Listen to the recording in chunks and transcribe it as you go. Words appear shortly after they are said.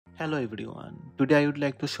Hello everyone, today I would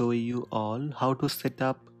like to show you all how to set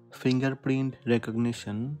up fingerprint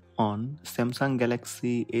recognition on Samsung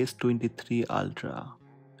Galaxy S23 Ultra.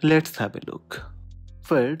 Let's have a look.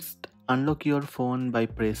 First, unlock your phone by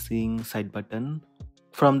pressing side button.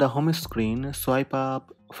 From the home screen, swipe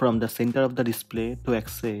up from the center of the display to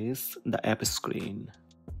access the app screen.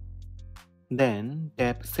 Then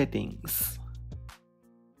tap Settings.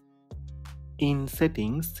 In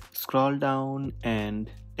Settings, scroll down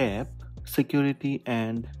and tap Security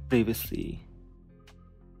and Privacy.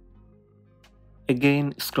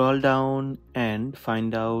 Again, scroll down and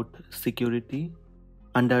find out Security.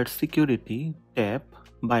 Under Security, tap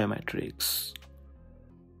Biometrics.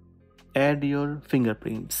 Add your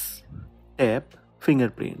fingerprints. Tap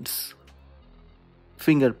Fingerprints.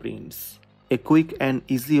 Fingerprints, a quick and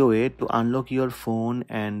easy way to unlock your phone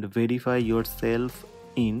and verify yourself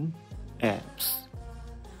in apps.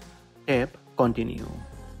 Tap Continue.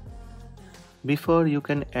 Before you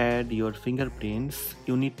can add your fingerprints,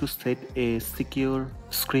 you need to set a secure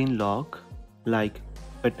screen lock like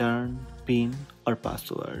pattern, PIN or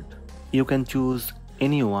password. You can choose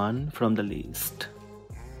any one from the list.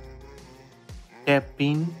 Tap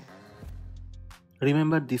PIN.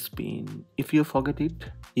 Remember this PIN. If you forget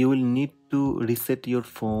it, you will need to reset your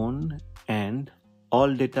phone and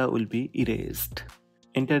all data will be erased.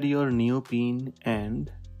 Enter your new PIN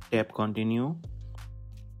and tap Continue.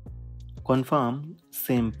 Confirm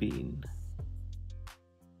same PIN.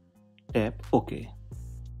 Tap OK.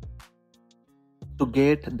 To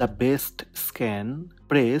get the best scan,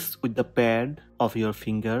 press with the pad of your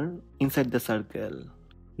finger inside the circle.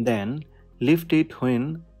 Then lift it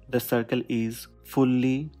when the circle is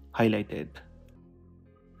fully highlighted.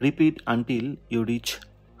 Repeat until you reach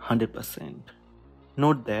 100%.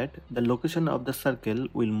 Note that the location of the circle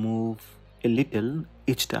will move a little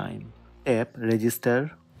each time. Tap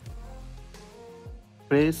Register.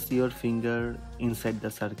 Press your finger inside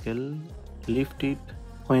the circle. Lift it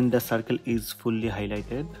when the circle is fully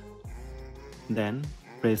highlighted. Then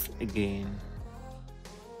press again.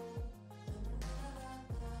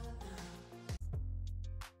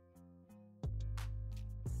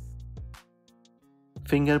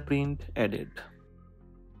 Fingerprint added.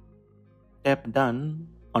 Tap Done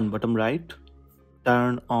on bottom right.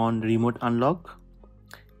 Turn on Remote Unlock.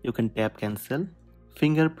 You can tap Cancel.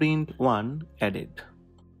 Fingerprint 1 added.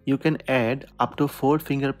 You can add up to 4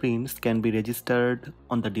 fingerprints can be registered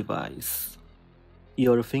on the device.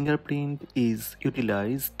 Your fingerprint is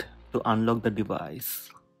utilized to unlock the device.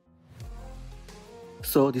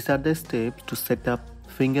 So these are the steps to set up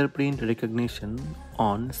fingerprint recognition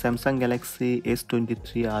on Samsung Galaxy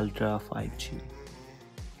S23 Ultra 5G.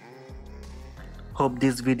 Hope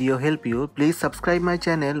this video helped you. Please subscribe my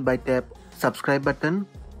channel by tap subscribe button.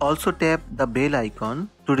 Also tap the bell icon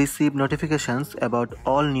to receive notifications about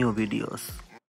all new videos.